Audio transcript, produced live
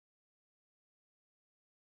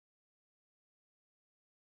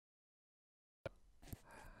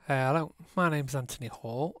Hello, my name is Anthony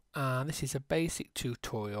Hall, and this is a basic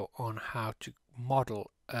tutorial on how to model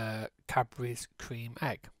a Cadbury's cream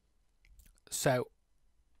egg. So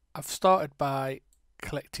I've started by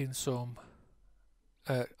collecting some,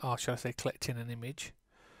 or shall I say collecting an image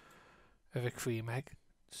of a cream egg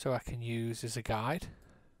so I can use as a guide.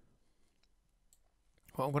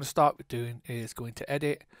 What I'm going to start with doing is going to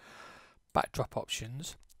edit, backdrop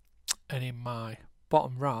options, and in my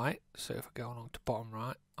bottom right, so if I go along to bottom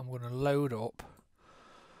right, I'm going to load up,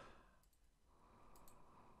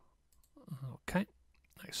 okay,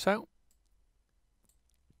 like so.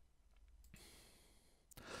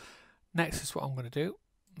 Next is what I'm going to do.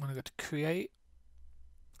 I'm going to go to create,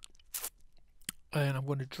 and I'm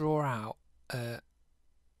going to draw out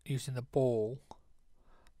using the ball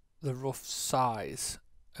the rough size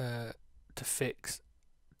to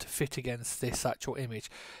fit against this actual image.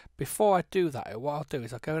 Before I do that, what I'll do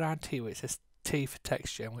is I'll go down to here where it says T for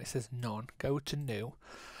texture and where it says none, go to new.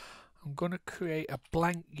 I'm going to create a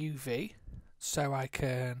blank UV so I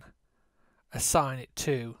can assign it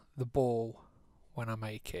to the ball when I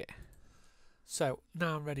make it. So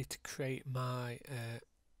now I'm ready to create my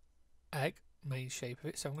egg, main shape of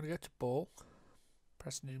it. So I'm going to go to ball,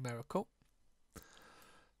 press numerical,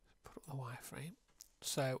 put up the wireframe.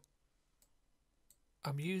 So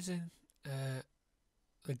I'm using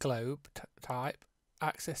the globe type,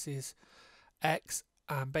 axis is X,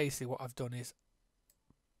 and basically what I've done is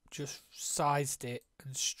just sized it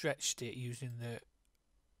and stretched it using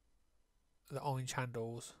the orange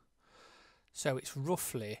handles, so it's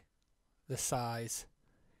roughly the size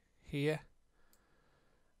here.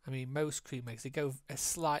 I mean, most cream eggs, they go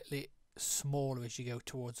slightly smaller as you go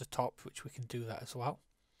towards the top, which we can do that as well.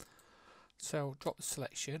 So drop the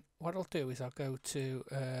selection. What I'll do is I'll go to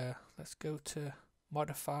let's go to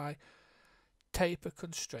modify taper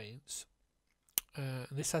constraints. And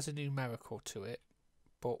this has a numerical to it,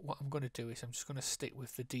 but what I'm going to do is I'm just going to stick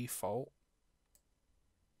with the default.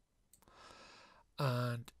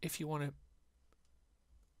 And if you want to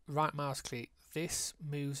right mouse click, this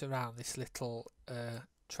moves around this little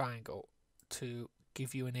triangle to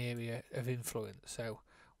give you an area of influence. So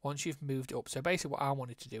once you've moved it up, so basically what I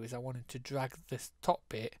wanted to do is I wanted to drag this top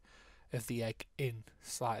bit of the egg in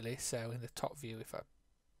slightly. So in the top view, if I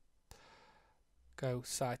go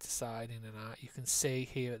side to side, in and out, you can see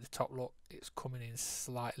here at the top, look, it's coming in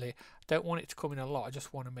slightly. I don't want it to come in a lot, I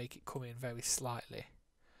just want to make it come in very slightly,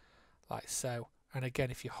 like so. And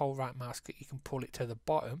again, if you hold right mouse click, you can pull it to the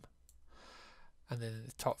bottom, and then in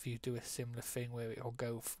the top view do a similar thing where it will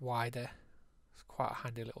go wider. It's quite a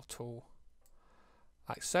handy little tool,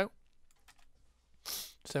 like so.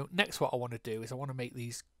 So next what I want to do is I want to make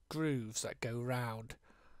these grooves that go round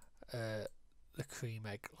the cream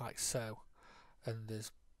egg, like so. And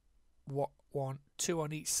there's two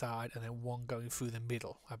on each side, and then one going through the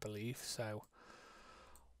middle, I believe. So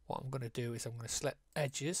what I'm going to do is I'm going to select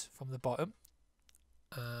edges from the bottom,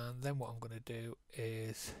 and then what I'm going to do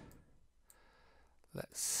is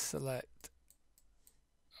let's select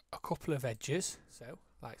a couple of edges, so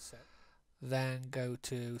like so. Then go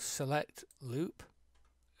to select loop,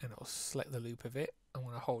 and I'll select the loop of it. I'm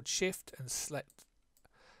going to hold shift and select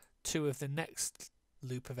two of the next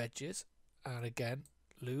loop of edges, and again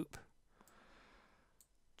loop,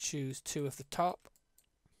 choose two of the top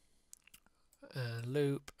and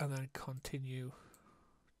loop, and then continue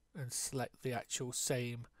and select the actual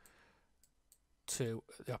same to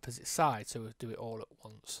the opposite side, so we'll do it all at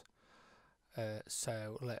once.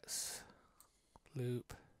 So let's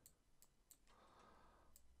loop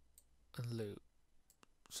and loop.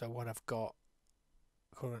 So what I've got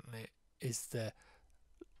currently is the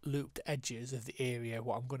looped edges of the area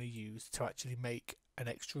what I'm going to use to actually make an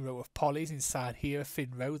extra row of polys inside here, a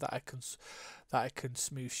thin row that I can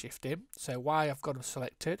smooth shift in. So while I've got them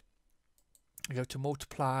selected, I go to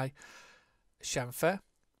multiply chamfer,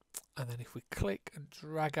 and then if we click and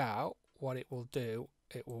drag out, what it will do,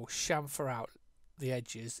 it will chamfer out the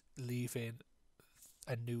edges, leaving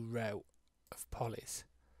a new row of polys,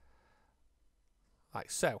 like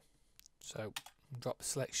so. So drop the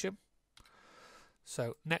selection.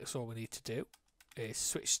 So next all we need to do is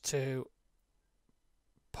switch to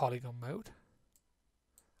polygon mode.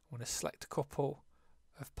 I'm going to select a couple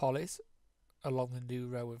of polys along the new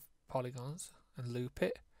row of polygons and loop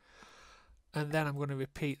it, and then I'm going to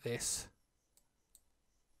repeat this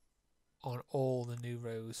on all the new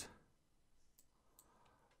rows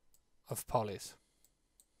of polys,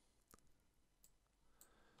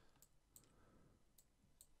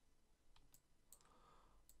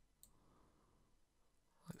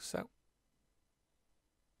 like so.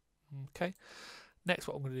 Okay, next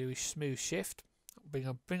what I'm going to do is smooth shift,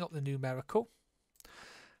 Bring up the numerical.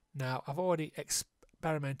 Now I've already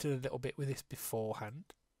experimented a little bit with this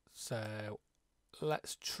beforehand, so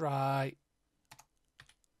let's try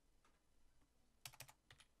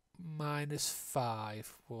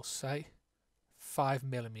 -5, we'll say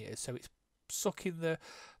 5mm, so it's sucking the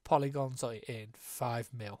polygons in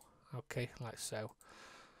 5mm, okay, like so,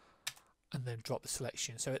 and then drop the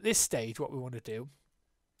selection. So at this stage what we want to do,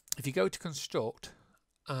 if you go to construct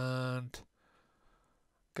and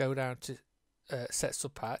go down to set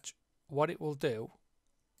subpatch, what it will do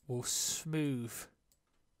will smooth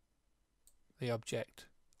the object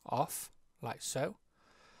off like so.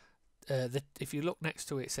 If you look next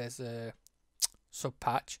to it, it says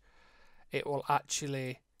subpatch, it will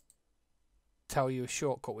actually tell you a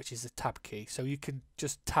shortcut, which is the tab key, so you can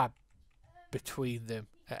just tab between them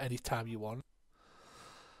at any time you want.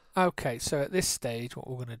 Okay, so at this stage what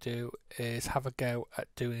we're going to do is have a go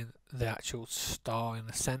at doing the actual star in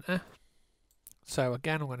the center. So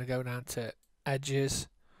again, I'm going to go down to edges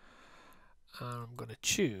and I'm going to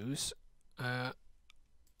choose the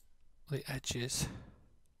edges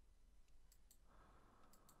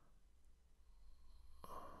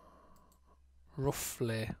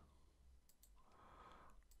roughly.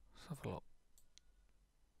 Let's have a look.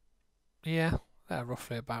 Yeah, they're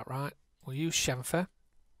roughly about right. We'll use chamfer.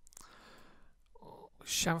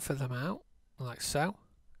 Chamfer them out like so,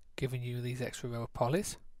 giving you these extra row of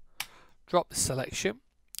polys. Drop the selection,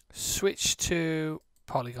 switch to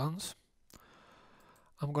polygons.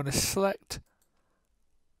 I'm going to select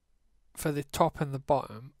for the top and the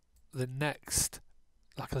bottom the next,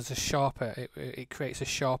 like there's a sharper, it creates a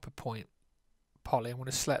sharper point poly. I'm going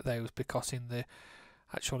to select those because in the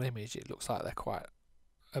actual image it looks like they're quite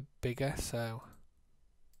a bigger, so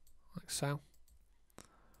like so.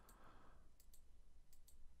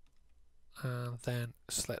 And then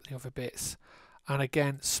select the other bits, and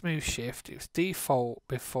again smooth shift. It was default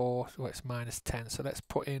before, well, it's -10, so let's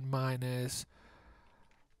put in -5.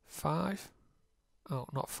 Oh,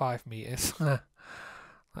 not 5 meters.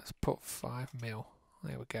 Let's put 5mm.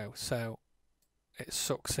 There we go. So it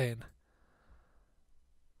sucks in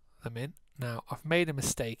them in. Now I've made a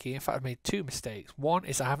mistake here. In fact, I've made two mistakes. One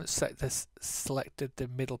is I haven't selected the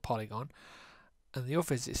middle polygon, and the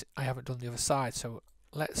other is I haven't done the other side. So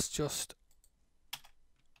let's just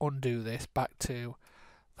undo this back to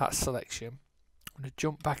that selection. I'm going to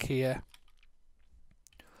jump back here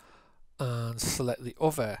and select the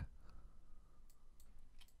other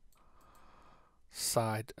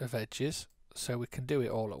side of edges so we can do it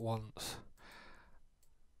all at once.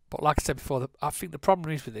 But like I said before, I think the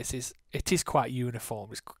problem is with this is it is quite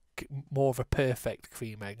uniform. It's more of a perfect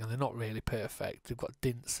cream egg, and they're not really perfect. They've got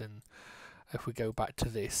dints, and if we go back to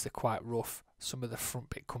this, they're quite rough. Some of the front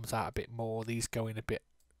bit comes out a bit more, these go in a bit,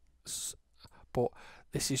 but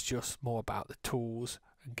this is just more about the tools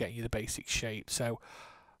and getting you the basic shape. So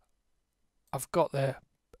I've got the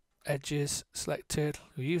edges selected.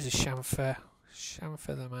 We'll use a chamfer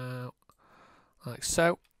them out like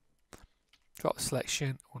so. Drop the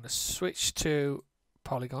selection. I want to switch to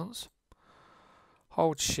polygons,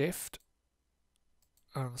 hold shift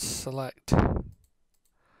and select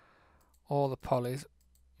all the polys,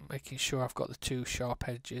 making sure I've got the two sharp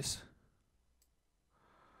edges.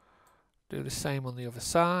 Do the same on the other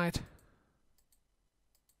side.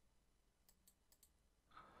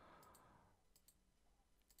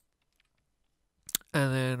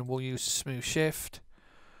 And then we'll use smooth shift.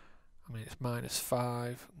 I mean, it's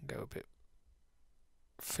 -5. Go a bit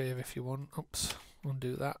further if you want. Oops,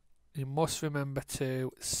 undo that. You must remember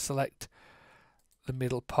to select the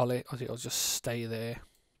middle poly, or it'll just stay there.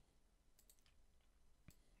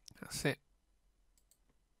 That's it.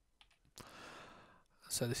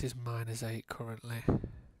 So this is -8 currently,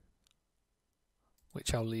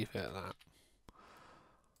 which I'll leave it at that.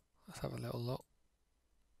 Let's have a little look.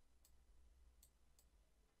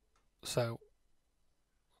 So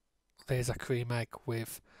there's a cream egg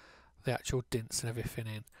with the actual dints and everything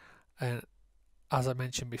in, and as I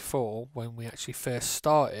mentioned before, when we actually first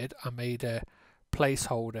started, I made a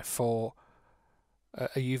placeholder for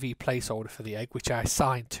a UV placeholder for the egg, which I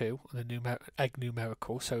assigned to the egg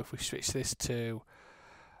numerical. So if we switch this to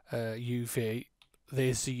UV,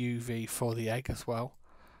 there's the UV for the egg as well.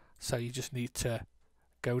 So you just need to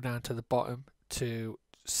go down to the bottom to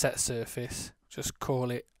set surface, just call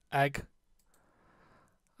it egg,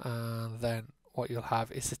 and then what you'll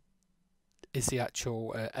have is the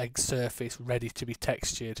actual egg surface ready to be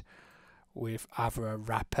textured with either a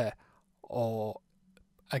wrapper, or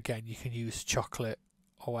again you can use chocolate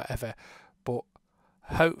or whatever. But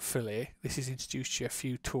hopefully this has introduced you a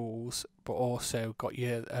few tools, but also got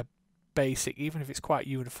you basic, even if it's quite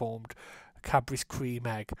uniformed, Cadbury's cream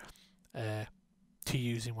egg to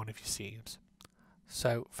use in one of your seams.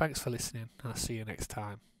 So thanks for listening, and I'll see you next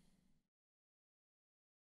time.